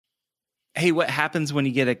Hey, what happens when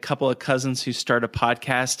you get a couple of cousins who start a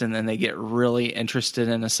podcast and then they get really interested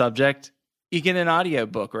in a subject? You get an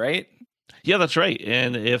audiobook, right? Yeah, that's right.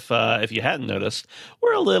 And if you hadn't noticed,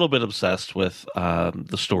 we're a little bit obsessed with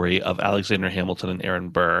the story of Alexander Hamilton and Aaron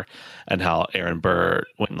Burr, and how Aaron Burr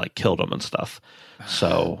went and killed him and stuff.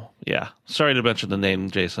 So yeah, sorry to mention the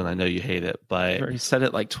name, Jason. I know you hate it, but You already said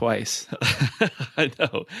it twice. I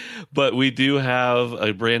know. But we do have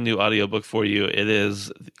a brand new audiobook for you. It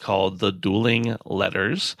is called The Dueling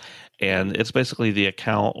Letters. And it's basically the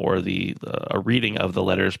account or a reading of the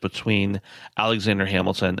letters between Alexander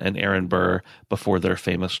Hamilton and Aaron Burr before their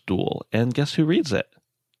famous duel. And guess who reads it?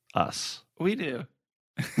 Us. We do.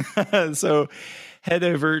 So head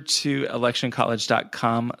over to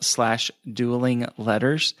electioncollege.com/dueling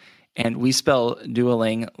letters. And we spell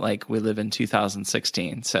dueling like we live in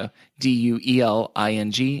 2016. So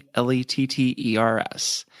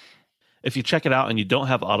DUELINGLETTERS. If you check it out and you don't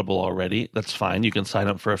have Audible already, that's fine. You can sign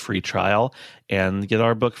up for a free trial and get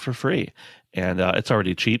our book for free. And it's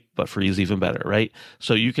already cheap, but free is even better, right?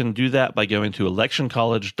 So you can do that by going to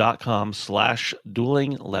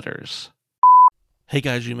electioncollege.com/dueling letters. Hey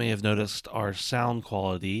guys, you may have noticed our sound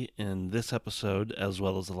quality in this episode, as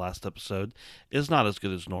well as the last episode, is not as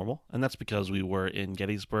good as normal. And that's because we were in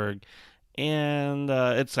Gettysburg, and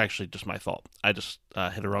it's actually just my fault. I just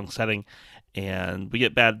hit a wrong setting, and we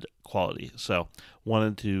get bad quality. So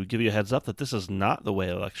wanted to give you a heads up that this is not the way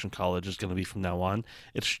Election College is going to be from now on.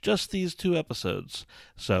 It's just these 2 episodes.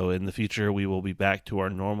 So in the future, we will be back to our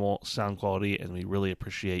normal sound quality, and we really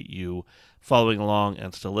appreciate you following along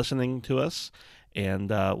and still listening to us. And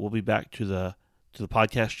we'll be back to the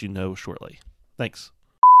podcast shortly. Thanks.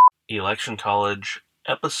 Election College,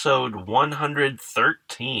 episode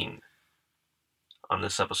 113. On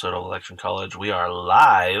this episode of Election College, we are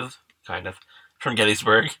live, kind of, from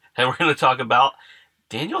Gettysburg, and we're going to talk about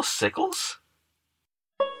Daniel Sickles.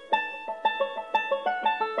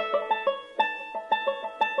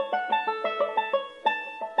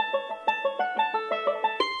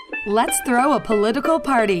 Let's throw a political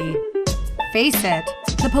party. Face it,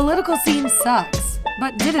 the political scene sucks,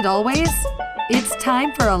 but did it always? It's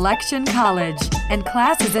time for Election College, and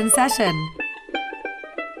class is in session.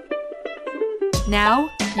 Now,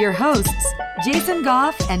 your hosts, Jason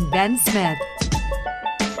Goff and Ben Smith.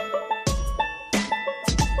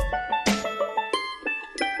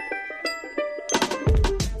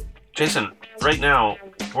 Jason, right now,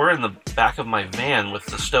 we're in the back of my van with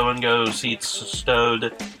the stow-and-go seats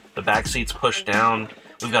stowed, the back seats pushed down.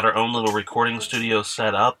 We've got our own little recording studio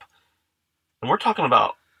set up. And we're talking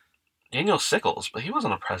about Daniel Sickles, but he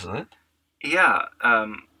wasn't a president. Yeah.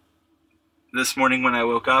 This morning when I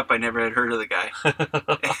woke up, I never had heard of the guy.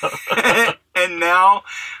 And now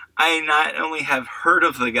I not only have heard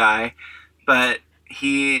of the guy, but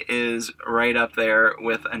he is right up there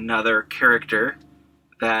with another character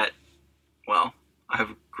that, well,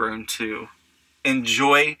 I've grown to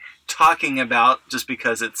enjoy talking about just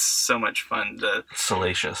because it's so much fun to...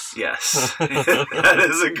 Salacious. Yes. That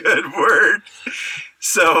is a good word.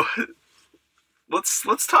 So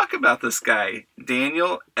let's talk about this guy,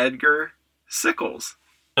 Daniel Edgar Sickles.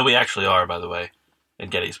 And we actually are, by the way, in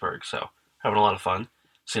Gettysburg, so having a lot of fun,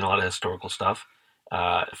 seeing a lot of historical stuff.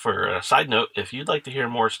 For a side note, if you'd like to hear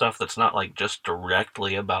more stuff that's not just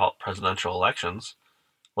directly about presidential elections,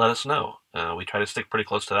 let us know. We try to stick pretty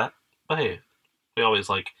close to that, but hey, we always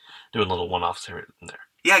like doing little one-offs here and there.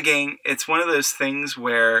 Yeah, gang, it's one of those things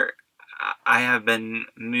where I have been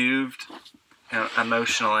moved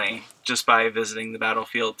emotionally just by visiting the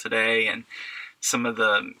battlefield today, and some of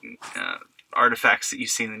the artifacts that you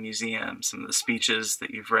see in the museum, some of the speeches that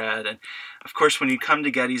you've read. And of course, when you come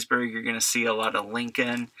to Gettysburg, you're going to see a lot of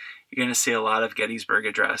Lincoln. You're going to see a lot of Gettysburg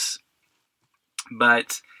Address.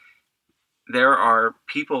 But there are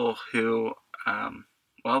people who,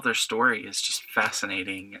 their story is just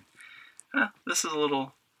fascinating. This is a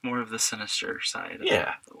little more of the sinister side of the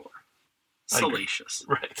war. Salacious.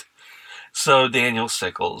 Right. So Daniel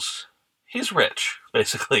Sickles, he's rich,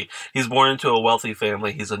 basically. He's born into a wealthy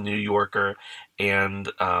family. He's a New Yorker, and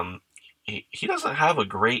he doesn't have a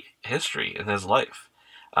great history in his life.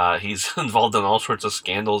 He's involved in all sorts of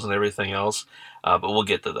scandals and everything else, but we'll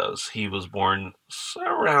get to those. He was born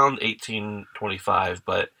around 1825,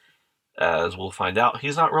 but as we'll find out,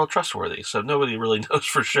 he's not real trustworthy, so nobody really knows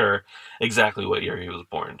for sure exactly what year he was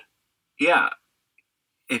born. Yeah.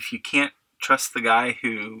 If you can't trust the guy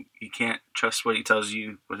who you can't trust what he tells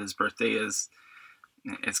you what his birthday is,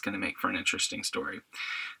 it's going to make for an interesting story.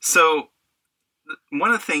 So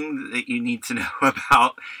one of the things that you need to know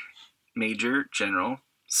about Major General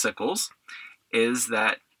Sickles is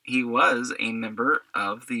that he was a member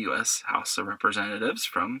of the U.S. House of Representatives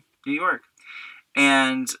from New York.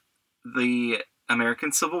 And the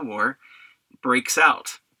American Civil War breaks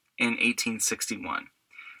out in 1861.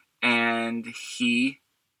 And he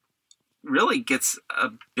really gets a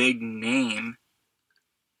big name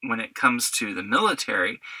when it comes to the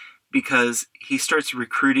military because he starts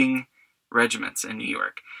recruiting regiments in New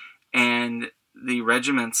York. And the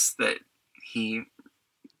regiments that he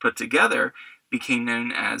put together became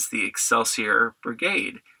known as the Excelsior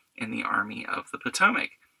Brigade in the Army of the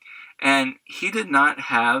Potomac. And he did not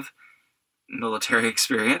have military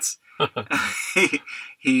experience.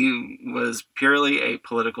 He was purely a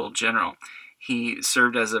political general. He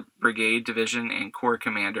served as a brigade, division, and corps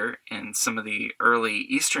commander in some of the early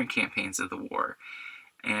Eastern campaigns of the war.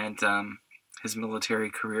 And his military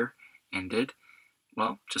career ended,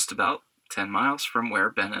 well, just about 10 miles from where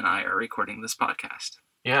Ben and I are recording this podcast.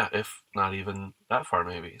 Yeah, if not even that far,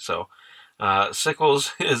 maybe. So,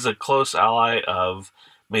 Sickles is a close ally of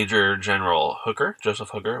Major General Hooker,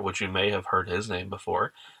 Joseph Hooker, which you may have heard his name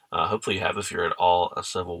before. Hopefully you have if you're at all a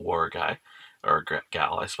Civil War guy. Or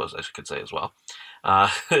gal, I suppose I could say as well.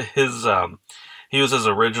 He was his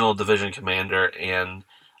original division commander, and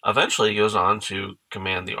eventually goes on to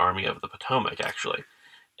command the Army of the Potomac, actually.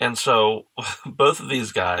 And so, both of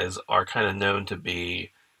these guys are kind of known to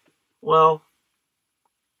be, well,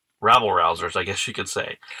 rabble-rousers, I guess you could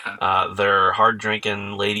say. They're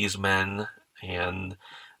hard-drinking ladies' men, and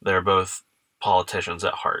they're both politicians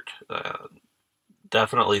at heart.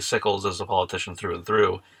 Definitely Sickles is a politician through and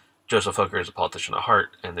through. Joseph Hooker is a politician at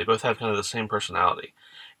heart, and they both have kind of the same personality.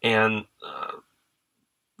 And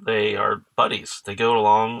they are buddies. They go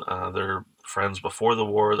along. They're friends before the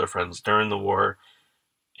war. They're friends during the war.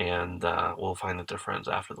 And we'll find that they're friends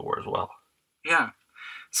after the war as well. Yeah.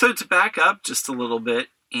 So to back up just a little bit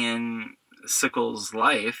in Sickles'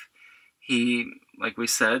 life, he, like we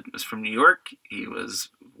said, was from New York. He was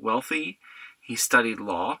wealthy. He studied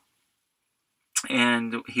law.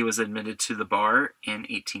 And he was admitted to the bar in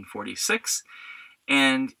 1846,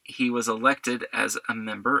 and he was elected as a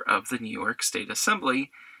member of the New York State Assembly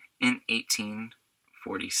in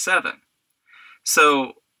 1847.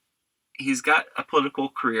 So he's got a political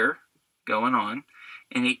career going on.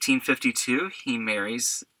 In 1852, he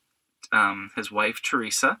marries his wife,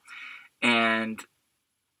 Teresa, and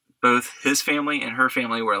both his family and her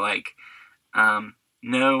family were like,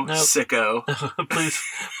 No, nope. Sicko. please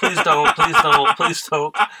don't.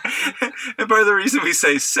 And part of the reason we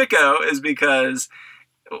say sicko is because,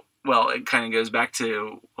 well, it kind of goes back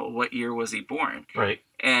to what year was he born? Right.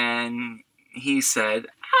 And he said,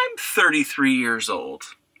 I'm 33 years old.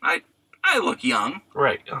 I look young.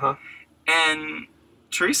 Right, uh-huh. And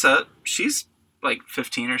Teresa, she's like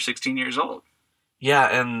 15 or 16 years old. Yeah,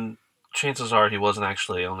 and chances are he wasn't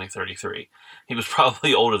actually only 33. He was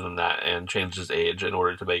probably older than that and changed his age in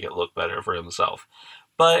order to make it look better for himself.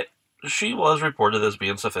 But she was reported as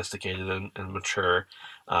being sophisticated and mature.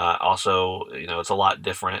 Also, it's a lot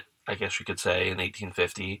different, I guess you could say, in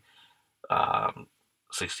 1850.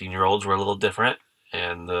 16-year-olds were a little different,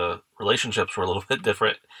 and the relationships were a little bit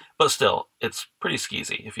different. But still, it's pretty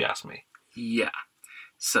skeezy, if you ask me. Yeah.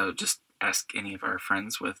 So just ask any of our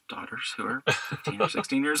friends with daughters who are 15 or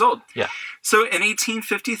 16 years old. Yeah. So in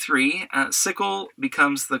 1853, Sickles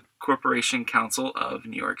becomes the Corporation Counsel of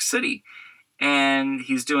New York City. And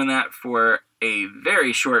he's doing that for a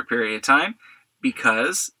very short period of time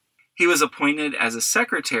because he was appointed as a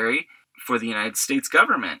secretary for the United States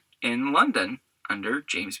government in London under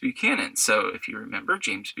James Buchanan. So if you remember,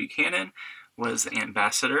 James Buchanan was the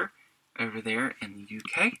ambassador over there in the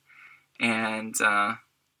UK. And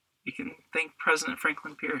you can thank President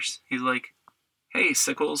Franklin Pierce. He's like, hey,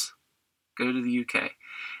 Sickles, go to the UK.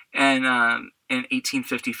 And in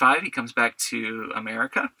 1855, he comes back to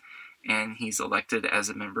America, and he's elected as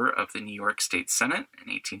a member of the New York State Senate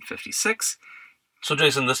in 1856. So,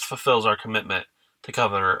 Jason, this fulfills our commitment to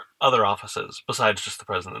cover other offices besides just the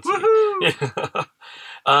presidency. Woohoo!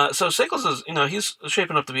 So Sickles is, he's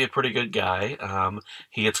shaping up to be a pretty good guy.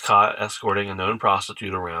 He gets caught escorting a known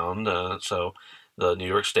prostitute around, so the New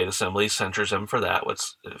York State Assembly censures him for that.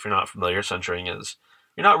 If you're not familiar, censuring is,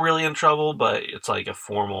 you're not really in trouble, but it's like a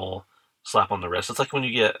formal slap on the wrist. It's like when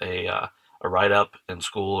you get a write-up in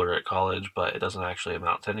school or at college, but it doesn't actually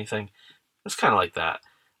amount to anything. It's kind of like that,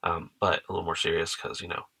 but a little more serious because,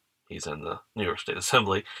 he's in the New York State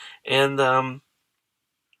Assembly. And,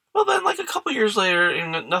 well, then, like a couple years later,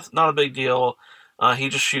 not a big deal, he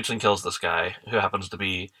just shoots and kills this guy, who happens to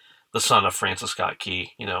be the son of Francis Scott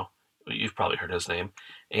Key. You've probably heard his name.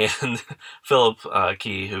 And Philip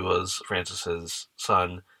Key, who was Francis's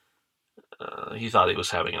son, he thought he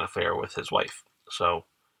was having an affair with his wife. So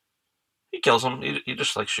he kills him. He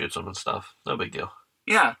just like shoots him and stuff. No big deal.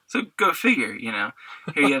 Yeah, so go figure, you know.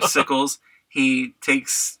 Here you have Sickles. He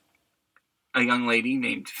takes a young lady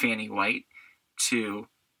named Fanny White to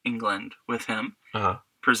England with him,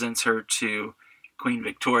 presents her to Queen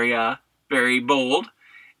Victoria, very bold,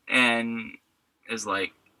 and is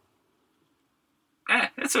like,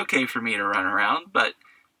 it's okay for me to run around, but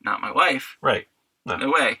not my wife. Right.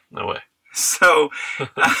 No way. No way. So,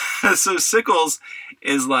 so Sickles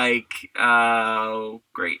is like, oh,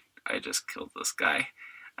 great, I just killed this guy.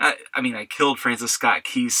 I mean, I killed Francis Scott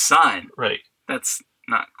Key's son. Right. That's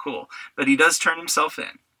not cool. But he does turn himself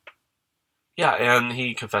in. Yeah, and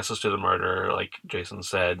he confesses to the murder, like Jason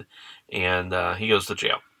said, and he goes to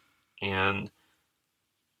jail. And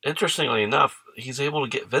interestingly enough, he's able to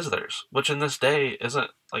get visitors, which in this day isn't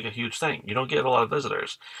like a huge thing. You don't get a lot of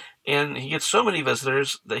visitors. And he gets so many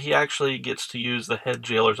visitors that he actually gets to use the head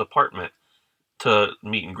jailer's apartment to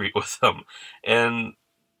meet and greet with them. And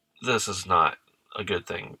this is not a good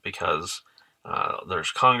thing because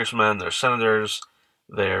there's congressmen, there's senators,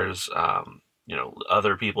 there's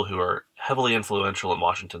other people who are heavily influential in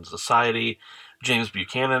Washington society. James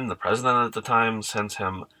Buchanan, the president at the time, sends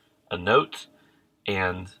him a note,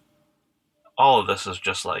 and all of this is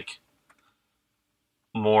just like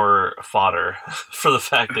more fodder for the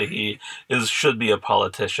fact that he should be a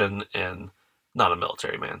politician and not a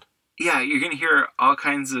military man. Yeah, you're going to hear all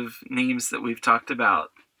kinds of names that we've talked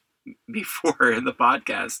about before in the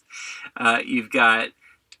podcast. You've got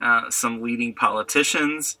some leading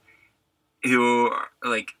politicians who are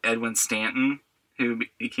like Edwin Stanton, who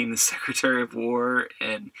became the Secretary of War,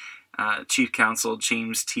 and Chief Counsel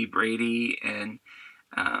James T. Brady, and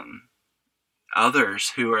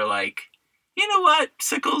others who are like, you know what,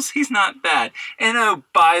 Sickles, he's not bad. And oh,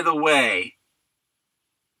 by the way,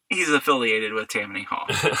 he's affiliated with Tammany Hall.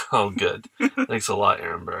 Oh, good. Thanks a lot,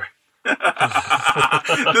 Aaron Burr.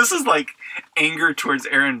 This is like anger towards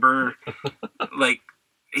Aaron Burr. Like,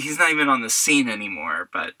 he's not even on the scene anymore,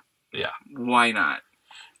 but yeah, why not?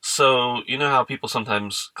 So, you know how people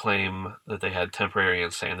sometimes claim that they had temporary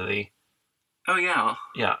insanity? Oh, yeah.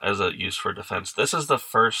 Yeah, as a use for defense. This is the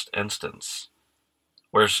first instance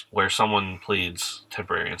where someone pleads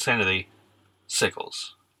temporary insanity.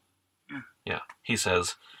 Sickles. Yeah. He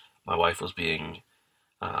says, my wife was being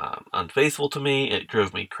unfaithful to me. It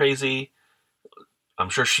drove me crazy. I'm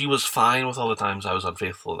sure she was fine with all the times I was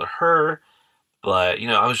unfaithful to her, but,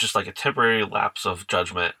 I was just like a temporary lapse of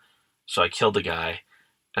judgment, so I killed the guy,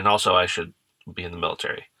 and also I should be in the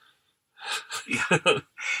military. Yeah.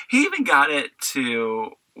 He even got it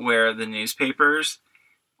to where the newspapers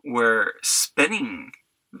were spinning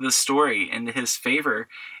the story into his favor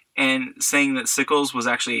and saying that Sickles was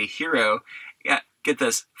actually a hero. Yeah, get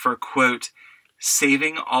this, for, quote,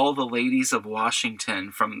 saving all the ladies of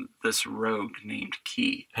Washington from this rogue named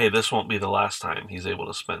Key. Hey, this won't be the last time he's able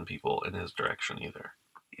to spin people in his direction either.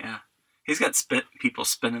 Yeah. He's got people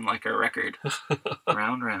spinning like a record.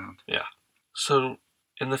 Round. Yeah. So,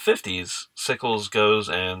 in the 50s, Sickles goes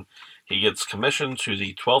and he gets commissioned to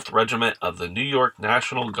the 12th Regiment of the New York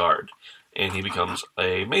National Guard, and he becomes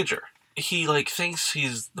a major. He, thinks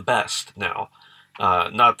he's the best now.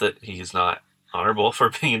 Not that he's not honorable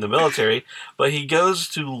for being in the military, but he goes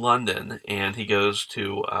to London, and he goes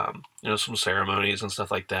to, some ceremonies and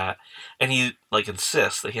stuff like that, and he,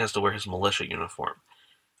 insists that he has to wear his militia uniform.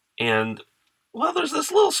 And, well, there's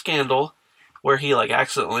this little scandal where he,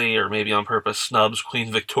 accidentally, or maybe on purpose, snubs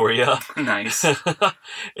Queen Victoria. Nice.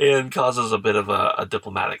 And causes a bit of a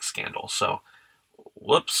diplomatic scandal. So,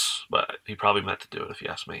 whoops, but he probably meant to do it, if you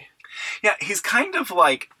ask me. Yeah, he's kind of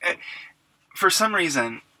like, for some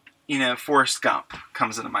reason, Forrest Gump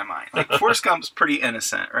comes into my mind. Forrest Gump's pretty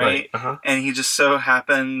innocent, right? Uh-huh. And he just so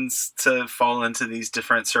happens to fall into these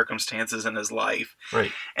different circumstances in his life.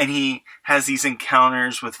 Right. And he has these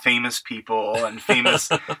encounters with famous people and famous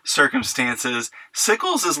circumstances.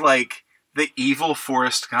 Sickles is like the evil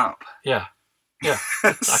Forrest Gump. Yeah. Yeah.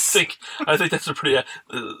 I think that's a pretty...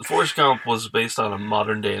 Forrest Gump was based on a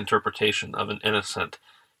modern-day interpretation of an innocent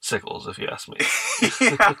Sickles, if you ask me.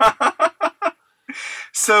 Yeah.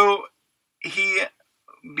 So he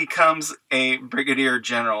becomes a brigadier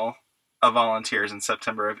general of volunteers in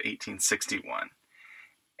September of 1861.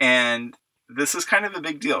 And this is kind of a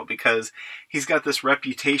big deal because he's got this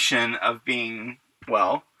reputation of being,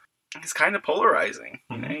 well, he's kind of polarizing.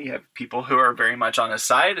 Mm-hmm. You have people who are very much on his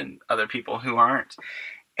side and other people who aren't.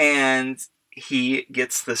 And he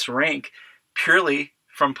gets this rank purely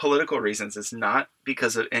from political reasons. It's not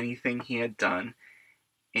because of anything he had done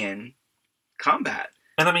in combat.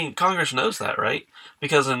 And I mean, Congress knows that, right?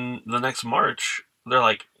 Because in the next March, they're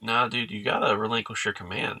like, "Nah, dude, you gotta relinquish your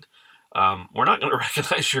command. We're not going to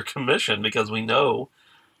recognize your commission because we know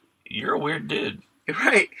you're a weird dude."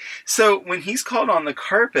 Right. So when he's called on the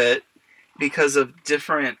carpet because of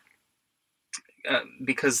different,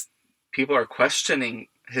 because people are questioning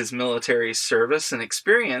his military service and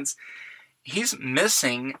experience, he's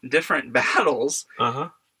missing different battles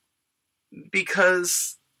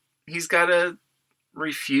because he's got to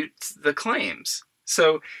refute the claims.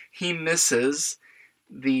 So he misses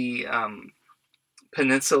the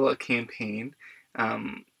Peninsula Campaign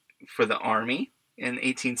for the Army in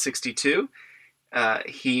 1862.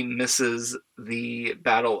 He misses the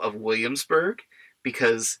Battle of Williamsburg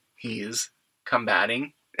because he is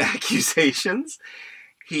combating accusations.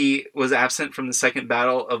 He was absent from the Second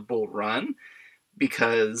Battle of Bull Run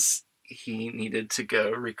because he needed to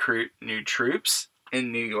go recruit new troops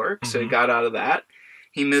in New York, so he got out of that.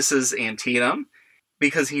 He misses Antietam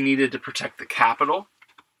because he needed to protect the capital.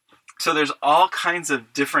 So there's all kinds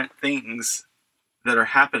of different things that are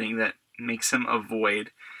happening that makes him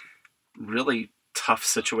avoid really tough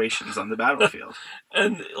situations on the battlefield.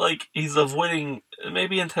 And like he's avoiding,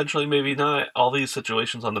 maybe intentionally, maybe not, all these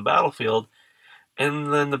situations on the battlefield.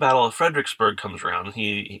 And then the Battle of Fredericksburg comes around, and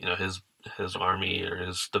he, his army or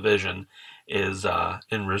his division is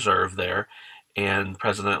in reserve there, and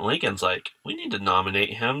President Lincoln's like, "We need to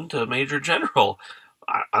nominate him to Major General."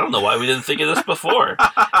 I don't know why we didn't think of this before.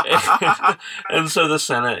 And so the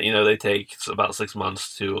Senate, they take about 6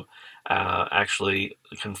 months to actually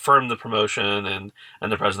confirm the promotion, and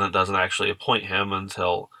the president doesn't actually appoint him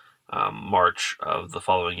until March of the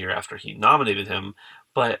following year after he nominated him.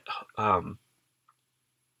 But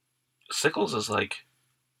Sickles is like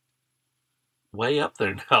way up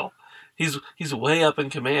there now. He's way up in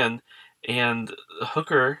command, and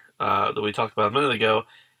Hooker, that we talked about a minute ago,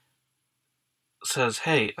 says,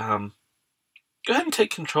 "Hey, go ahead and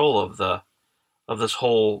take control of this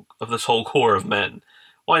whole corps of men.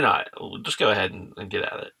 Why not? Just go ahead and get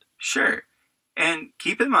at it." Sure. And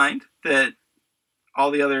keep in mind that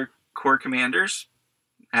all the other corps commanders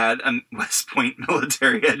had a West Point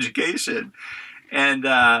military education. And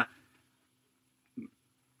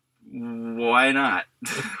why not?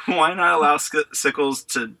 Why not allow Sickles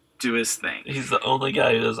to do his thing? He's the only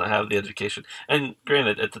guy who doesn't have the education. And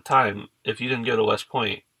granted, at the time, if you didn't go to West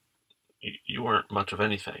Point, you weren't much of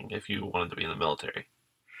anything if you wanted to be in the military.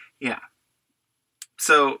 Yeah.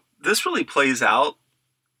 So this really plays out.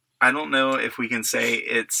 I don't know if we can say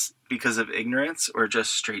it's because of ignorance or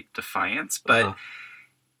just straight defiance, but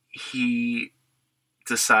he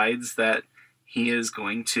decides that he is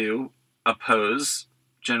going to oppose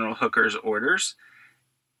General Hooker's orders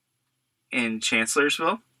in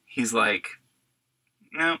Chancellorsville. He's like,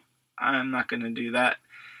 "No, I'm not going to do that."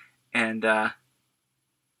 And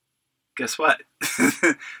guess what?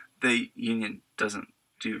 The Union doesn't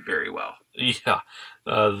do very well. Yeah.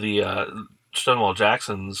 The Stonewall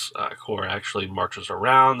Jackson's corps actually marches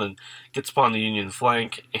around and gets upon the Union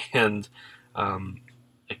flank, and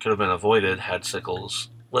it could have been avoided had Sickles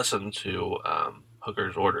listened to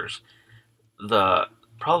Hooker's orders.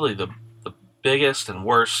 Probably the biggest and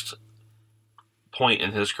worst point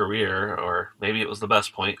in his career, or maybe it was the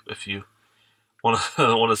best point if you want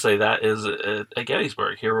to say that, is at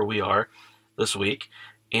Gettysburg, here where we are this week.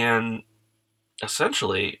 And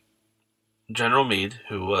essentially, General Meade,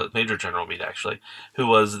 Major General Meade actually, who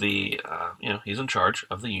was the, he's in charge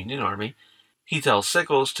of the Union Army, he tells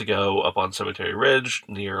Sickles to go up on Cemetery Ridge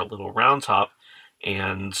near Little Round Top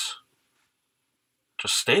and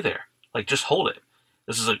just stay there. Like, just hold it.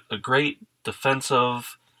 This is a great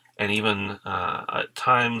defensive and even at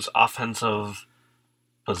times offensive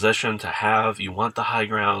position to have. You want the high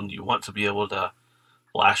ground. You want to be able to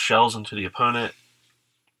blast shells into the opponent.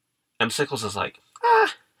 And Sickles is like,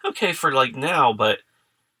 okay for like now, but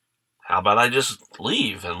how about I just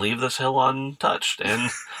leave this hill untouched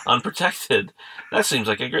and unprotected? That seems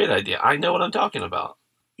like a great idea. I know what I'm talking about.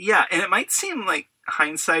 Yeah, and it might seem like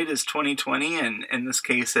hindsight is 20/20, and in this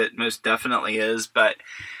case it most definitely is, but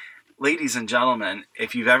ladies and gentlemen,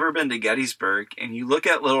 if you've ever been to Gettysburg and you look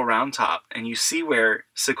at Little Round Top and you see where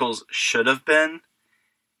Sickles should have been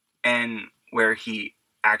and where he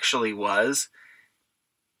actually was,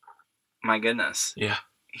 my goodness. Yeah.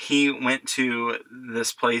 He went to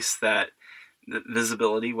this place that the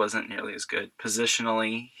visibility wasn't nearly as good.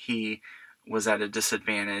 Positionally, he was at a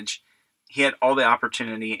disadvantage. He had all the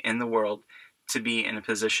opportunity in the world to be in a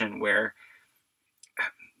position where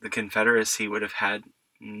the Confederacy would have had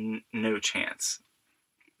no chance,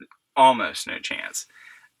 almost no chance,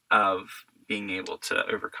 of being able to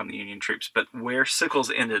overcome the Union troops. But where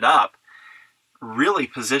Sickles ended up really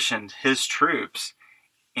positioned his troops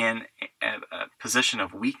in a position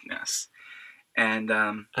of weakness. And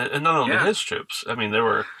not only his troops. I mean, there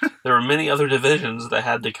were many other divisions that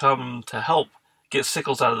had to come to help get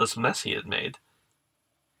Sickles out of this mess he had made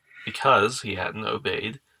because he hadn't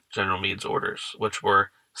obeyed General Meade's orders, which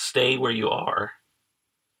were stay where you are.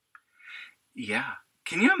 Yeah.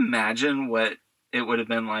 Can you imagine what it would have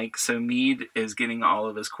been like? So Meade is getting all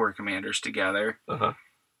of his corps commanders together,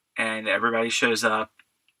 and everybody shows up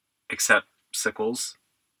except Sickles.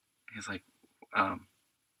 He's like,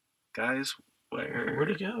 guys, where'd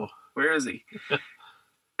he go? Where is he?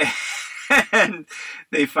 And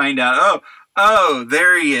they find out, oh,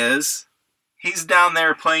 there he is. He's down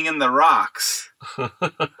there playing in the rocks.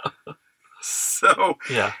 So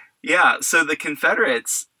the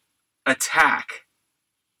Confederates attack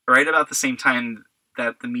right about the same time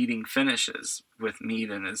that the meeting finishes with Meade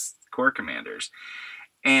and his corps commanders.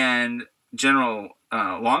 And General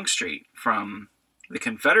Longstreet from the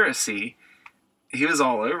Confederacy, he was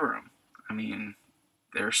all over him. I mean,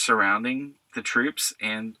 they're surrounding the troops,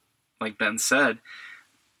 and like Ben said,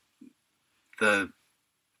 the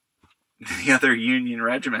other Union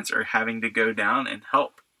regiments are having to go down and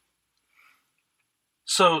help.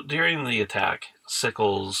 So during the attack,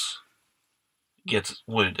 Sickles gets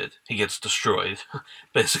wounded. He gets destroyed,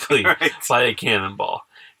 basically, by a cannonball.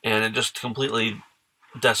 And it just completely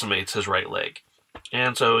decimates his right leg.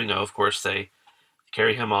 And so, of course, they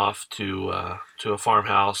carry him off to a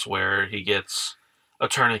farmhouse where he gets a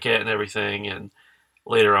tourniquet and everything. And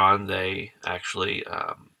later on, they actually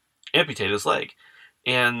amputate his leg.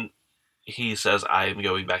 And he says, I am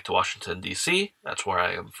going back to Washington, D.C. That's where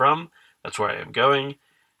I am from. That's where I am going.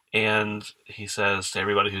 And he says to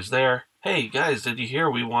everybody who's there, hey, guys, did you hear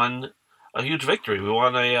we won a huge victory? We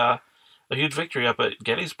won a huge victory up at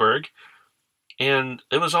Gettysburg, and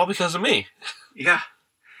it was all because of me. Yeah.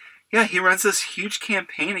 Yeah, he runs this huge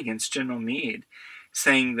campaign against General Meade,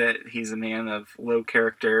 saying that he's a man of low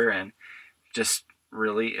character and just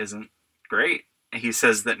really isn't great. He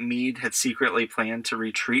says that Meade had secretly planned to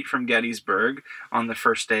retreat from Gettysburg on the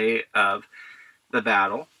first day of the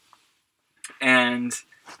battle. And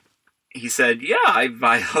he said, yeah, I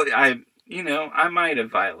might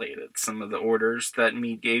have violated some of the orders that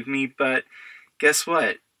Meade gave me, but guess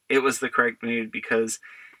what? It was the correct move because,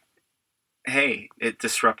 hey, it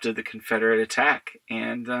disrupted the Confederate attack.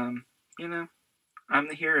 And, I'm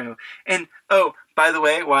the hero. And, oh, by the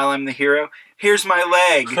way, while I'm the hero, here's my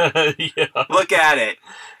leg. Yeah. Look at it.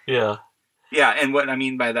 Yeah. Yeah, and what I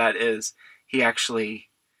mean by that is he actually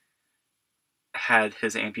had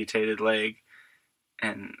his amputated leg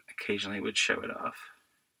and occasionally would show it off.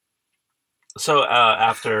 So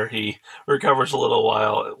after he recovers a little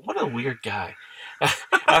while, what a weird guy.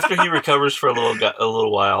 After he recovers for a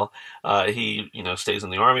little while, he stays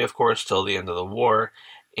in the Army, of course, till the end of the war.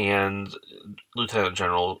 And Lieutenant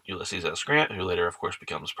General Ulysses S. Grant, who later, of course,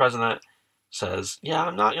 becomes president, says, yeah,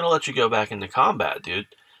 I'm not going to let you go back into combat, dude.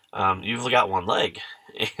 You've got one leg.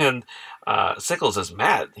 And Sickles is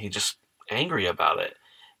mad. He's just angry about it.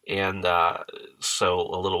 And so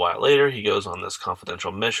a little while later, he goes on this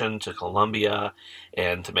confidential mission to Columbia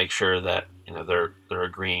and to make sure that they're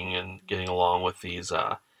agreeing and getting along with these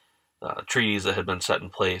treaties that had been set in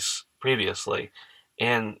place previously.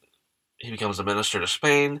 And he becomes a minister to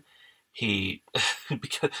Spain. He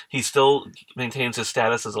still maintains his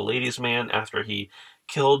status as a ladies' man after he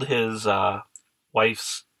killed his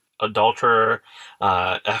wife's adulterer,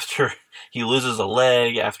 after he loses a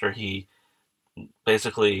leg, after he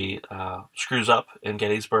basically screws up in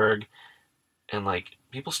Gettysburg, and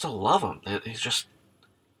people still love him. He's just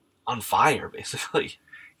on fire, basically.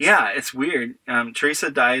 Yeah, it's weird.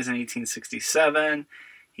 Teresa dies in 1867.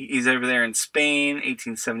 He's over there in Spain.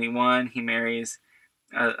 1871, he marries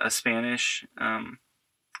a Spanish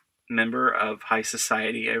member of high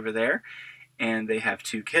society over there, and they have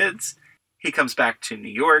 2 kids. He comes back to New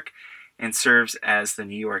York and serves as the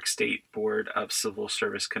New York State Board of Civil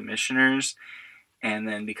Service Commissioners, and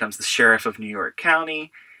then becomes the sheriff of New York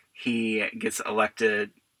County. He gets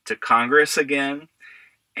elected to Congress again,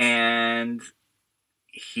 and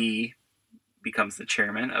he becomes the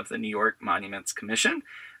chairman of the New York Monuments Commission.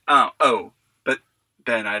 But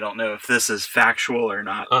Ben, I don't know if this is factual or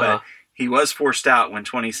not, but he was forced out when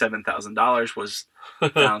 $27,000 was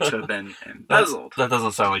found to have been embezzled. That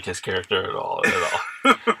doesn't sound like his character at all.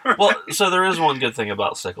 Well, so there is one good thing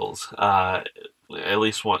about Sickles, at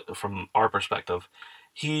least one from our perspective.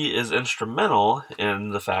 He is instrumental in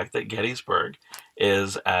the fact that Gettysburg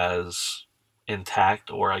is as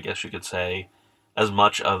intact, or I guess you could say, as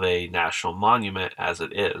much of a national monument as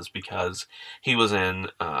it is, because he was in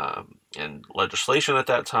legislation at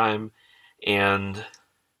that time and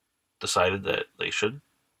decided that they should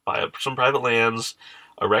buy up some private lands,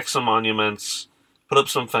 erect some monuments, put up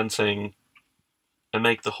some fencing, and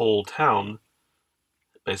make the whole town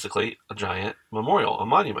basically a giant memorial, a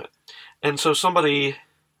monument. And so somebody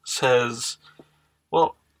says,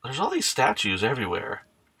 well, there's all these statues everywhere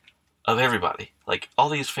of everybody. Like, all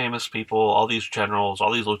these famous people, all these generals,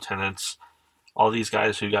 all these lieutenants, all these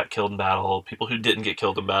guys who got killed in battle, people who didn't get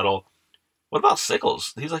killed in battle. What about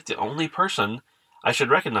Sickles? He's like the only person I should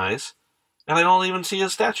recognize, and I don't even see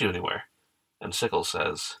his statue anywhere. And Sickles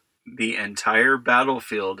says, the entire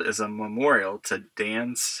battlefield is a memorial to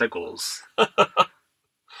Dan Sickles.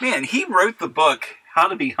 Man, he wrote the book, How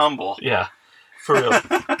to Be Humble. Yeah, for real.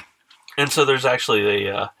 And so there's actually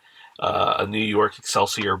a New York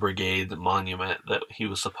Excelsior Brigade monument that he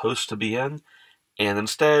was supposed to be in, and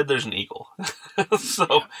instead there's an eagle.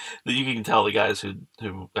 So you can tell the guys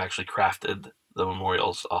who actually crafted the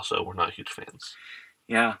memorials also were not huge fans.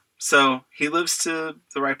 Yeah, so he lives to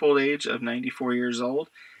the ripe old age of 94 years old.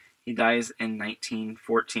 He dies in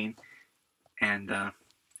 1914, and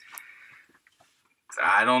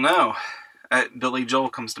I don't know. Billy Joel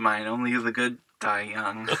comes to mind. Only the good die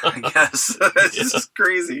young, I guess. It's just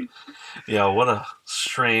crazy. Yeah, what a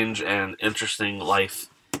strange and interesting life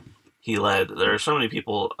he led. There are so many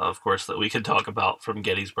people, of course, that we could talk about from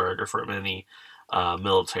Gettysburg or from any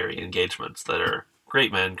military engagements that are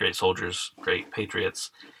great men, great soldiers, great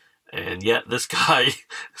patriots. And yet this guy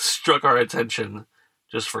struck our attention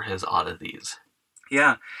just for his oddities.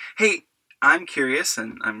 Yeah. Hey, I'm curious,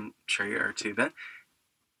 and I'm sure you are too, Ben.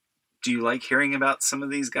 Do you like hearing about some of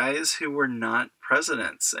these guys who were not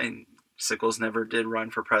presidents? And Sickles never did run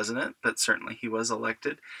for president, but certainly he was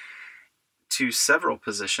elected to several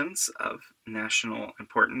positions of national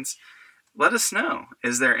importance. Let us know.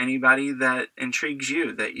 Is there anybody that intrigues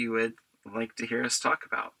you that you would like to hear us talk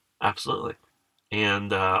about? Absolutely.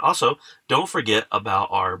 And also, don't forget about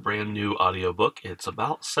our brand new audiobook. It's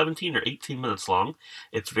about 17 or 18 minutes long.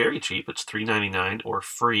 It's very cheap. It's $3.99 or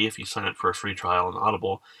free if you sign up for a free trial on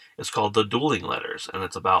Audible. It's called The Dueling Letters, and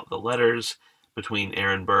it's about the letters between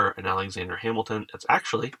Aaron Burr and Alexander Hamilton. It's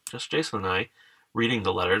actually just Jason and I reading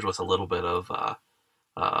the letters with a little bit of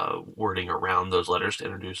wording around those letters to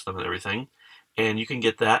introduce them and everything. And you can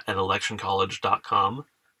get that at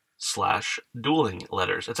electioncollege.com/dueling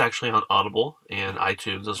letters. It's actually on Audible and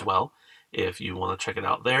iTunes as well. If you want to check it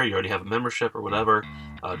out there, you already have a membership or whatever,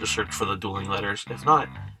 just search for The Dueling Letters. If not,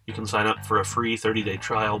 you can sign up for a free 30-day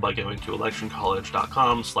trial by going to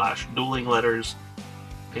electioncollege.com/dueling letters,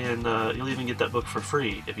 and you'll even get that book for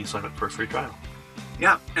free if you sign up for a free trial.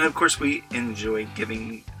 Yeah, and of course we enjoy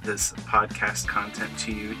giving this podcast content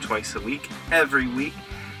to you twice a week, every week.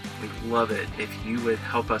 We'd love it if you would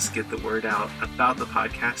help us get the word out about the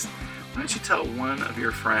podcast. Why don't you tell one of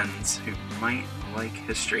your friends who might like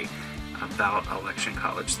history about Election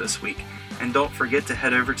College this week? And don't forget to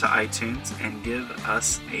head over to iTunes and give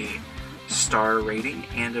us a star rating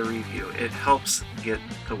and a review. It helps get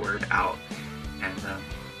the word out. And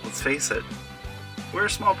let's face it, we're a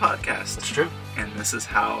small podcast. That's true. And this is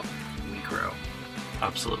how we grow.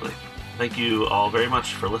 Absolutely. Thank you all very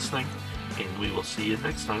much for listening, and we will see you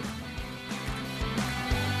next time.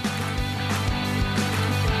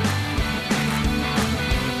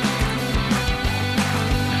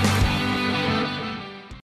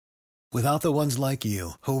 Without the ones like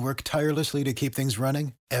you, who work tirelessly to keep things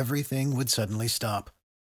running, everything would suddenly stop.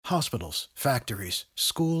 Hospitals, factories,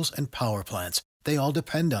 schools, and power plants, they all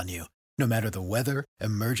depend on you. No matter the weather,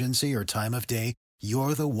 emergency, or time of day,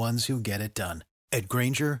 you're the ones who get it done. At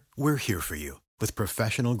Grainger, we're here for you with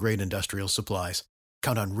professional-grade industrial supplies.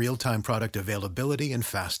 Count on real-time product availability and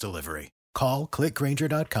fast delivery. Call, click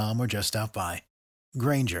Grainger.com, or just stop by.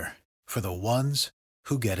 Grainger, for the ones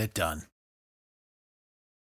who get it done.